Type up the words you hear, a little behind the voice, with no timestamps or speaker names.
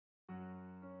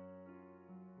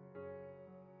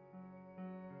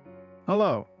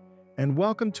Hello, and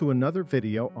welcome to another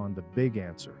video on the big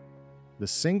answer, the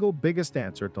single biggest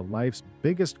answer to life's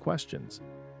biggest questions.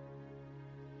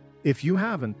 If you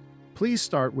haven't, please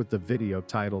start with the video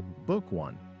titled Book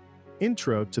 1,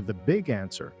 Intro to the Big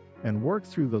Answer, and work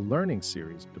through the learning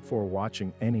series before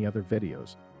watching any other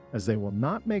videos, as they will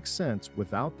not make sense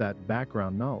without that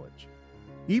background knowledge.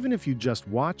 Even if you just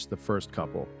watch the first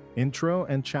couple, Intro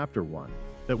and Chapter 1,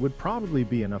 that would probably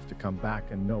be enough to come back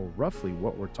and know roughly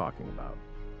what we're talking about.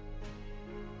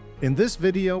 In this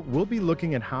video, we'll be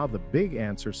looking at how the big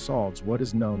answer solves what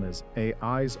is known as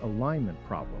AI's alignment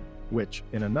problem, which,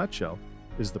 in a nutshell,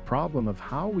 is the problem of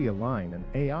how we align an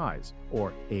AI's,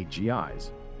 or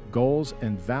AGI's, goals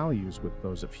and values with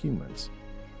those of humans.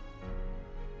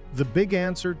 The big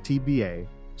answer, TBA,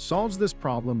 solves this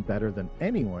problem better than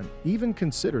anyone even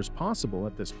considers possible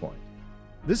at this point.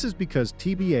 This is because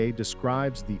TBA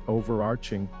describes the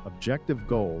overarching objective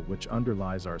goal which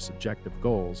underlies our subjective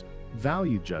goals,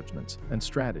 value judgments, and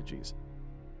strategies.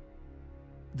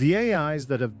 The AIs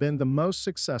that have been the most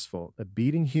successful at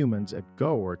beating humans at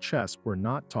Go or chess were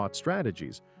not taught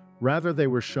strategies. Rather, they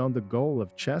were shown the goal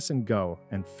of chess and Go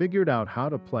and figured out how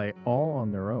to play all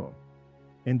on their own.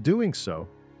 In doing so,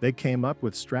 they came up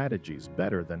with strategies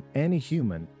better than any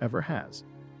human ever has.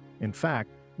 In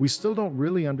fact, we still don't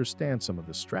really understand some of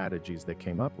the strategies they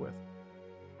came up with.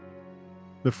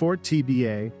 Before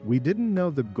TBA, we didn't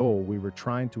know the goal we were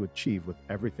trying to achieve with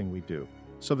everything we do,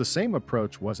 so the same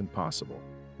approach wasn't possible,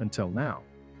 until now.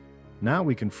 Now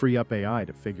we can free up AI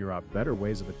to figure out better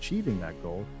ways of achieving that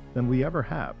goal than we ever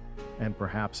have, and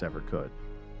perhaps ever could.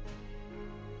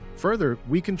 Further,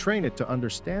 we can train it to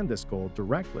understand this goal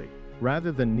directly,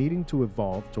 rather than needing to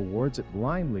evolve towards it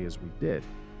blindly as we did,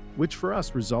 which for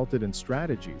us resulted in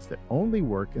strategies that only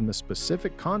work in the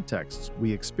specific contexts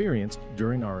we experienced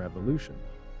during our evolution.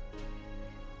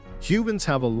 Humans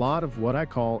have a lot of what I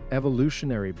call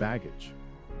evolutionary baggage.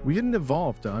 We didn't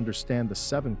evolve to understand the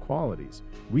 7 qualities.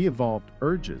 We evolved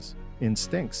urges,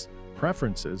 instincts,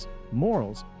 preferences,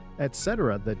 morals,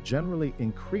 etc. that generally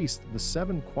increased the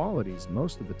 7 qualities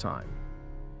most of the time.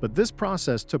 But this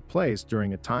process took place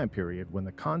during a time period when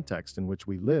the context in which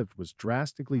we lived was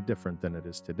drastically different than it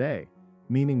is today,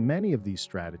 meaning many of these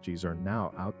strategies are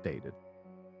now outdated.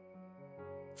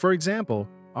 For example,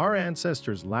 our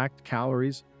ancestors lacked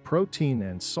calories, protein,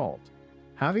 and salt.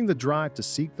 Having the drive to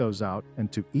seek those out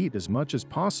and to eat as much as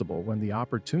possible when the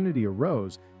opportunity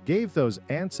arose gave those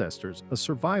ancestors a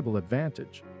survival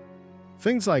advantage.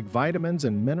 Things like vitamins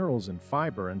and minerals and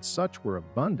fiber and such were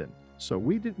abundant, so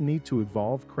we didn't need to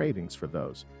evolve cravings for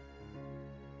those.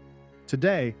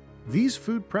 Today, these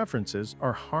food preferences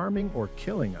are harming or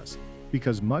killing us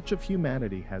because much of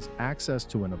humanity has access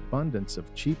to an abundance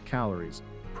of cheap calories,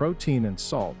 protein, and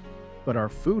salt, but our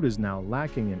food is now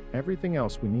lacking in everything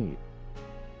else we need.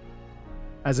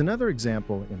 As another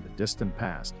example, in the distant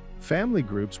past, family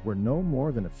groups were no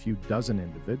more than a few dozen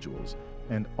individuals,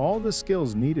 and all the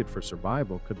skills needed for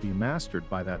survival could be mastered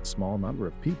by that small number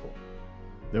of people.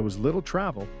 There was little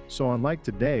travel, so unlike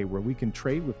today where we can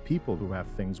trade with people who have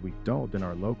things we don't in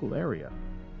our local area,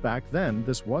 back then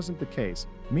this wasn't the case,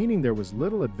 meaning there was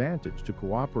little advantage to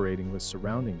cooperating with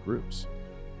surrounding groups.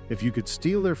 If you could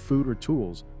steal their food or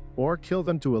tools, or kill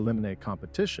them to eliminate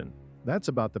competition, that's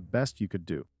about the best you could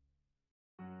do.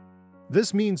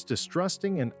 This means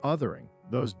distrusting and othering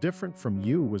those different from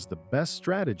you was the best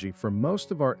strategy for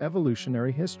most of our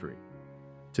evolutionary history.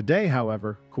 Today,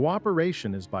 however,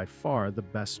 cooperation is by far the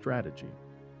best strategy.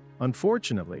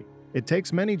 Unfortunately, it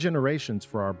takes many generations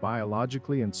for our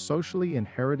biologically and socially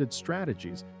inherited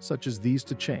strategies such as these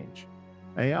to change.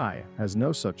 AI has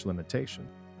no such limitation.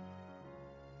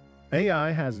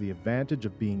 AI has the advantage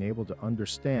of being able to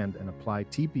understand and apply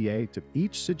TBA to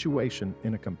each situation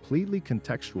in a completely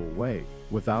contextual way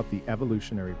without the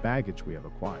evolutionary baggage we have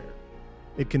acquired.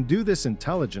 It can do this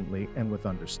intelligently and with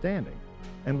understanding,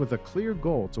 and with a clear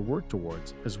goal to work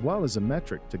towards, as well as a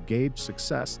metric to gauge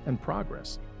success and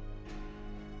progress.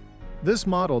 This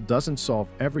model doesn't solve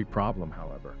every problem,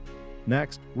 however.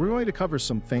 Next, we're going to cover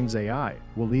some things AI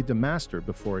will need to master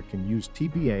before it can use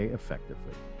TBA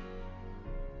effectively.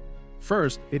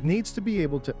 First, it needs to be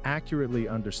able to accurately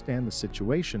understand the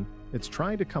situation it's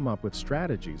trying to come up with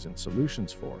strategies and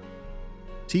solutions for.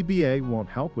 TBA won't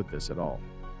help with this at all.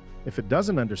 If it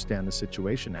doesn't understand the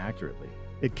situation accurately,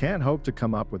 it can't hope to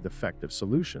come up with effective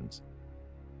solutions.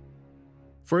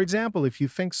 For example, if you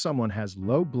think someone has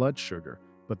low blood sugar,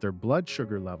 but their blood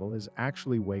sugar level is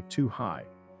actually way too high,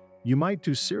 you might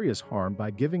do serious harm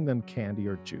by giving them candy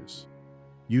or juice.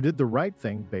 You did the right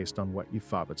thing based on what you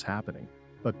thought was happening,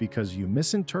 but because you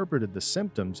misinterpreted the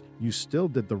symptoms, you still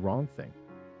did the wrong thing.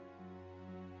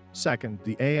 Second,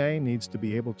 the AI needs to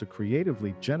be able to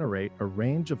creatively generate a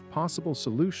range of possible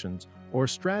solutions or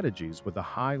strategies with a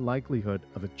high likelihood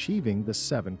of achieving the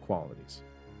 7 qualities.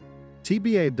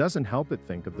 TBA doesn't help it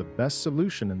think of the best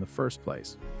solution in the first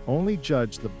place, only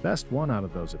judge the best one out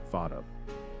of those it thought of.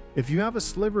 If you have a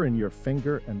sliver in your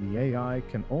finger and the AI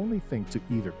can only think to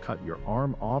either cut your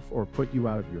arm off or put you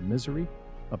out of your misery,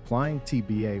 applying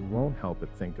TBA won't help it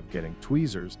think of getting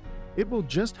tweezers. It will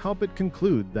just help it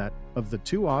conclude that, of the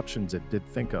 2 options it did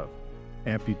think of,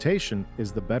 amputation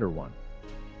is the better one.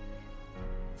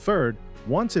 Third,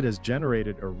 once it has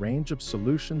generated a range of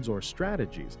solutions or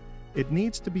strategies, it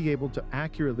needs to be able to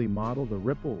accurately model the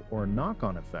ripple or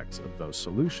knock-on effects of those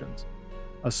solutions.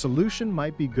 A solution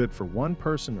might be good for one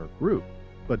person or group,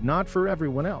 but not for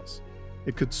everyone else.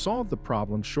 It could solve the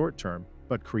problem short-term,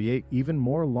 but create even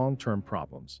more long-term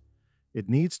problems. It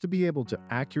needs to be able to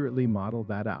accurately model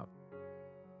that out.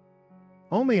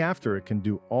 Only after it can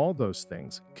do all those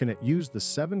things can it use the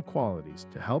 7 qualities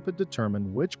to help it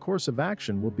determine which course of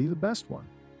action will be the best one.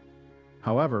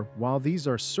 However, while these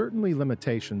are certainly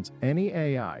limitations any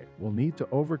AI will need to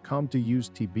overcome to use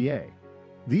TBA,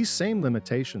 these same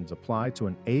limitations apply to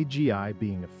an AGI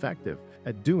being effective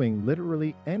at doing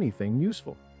literally anything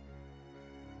useful.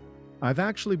 I've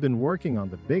actually been working on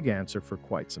the big answer for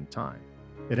quite some time.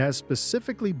 It has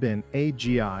specifically been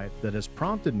AGI that has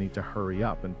prompted me to hurry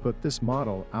up and put this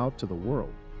model out to the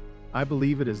world. I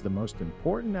believe it is the most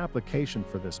important application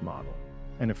for this model,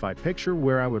 and if I picture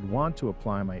where I would want to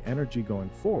apply my energy going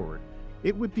forward,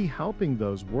 it would be helping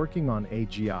those working on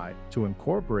AGI to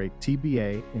incorporate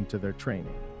TBA into their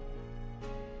training.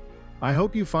 I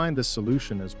hope you find this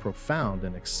solution as profound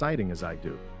and exciting as I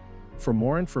do. For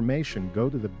more information, go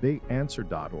to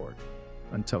thebiganswer.org.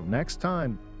 Until next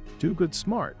time, do good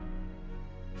smart.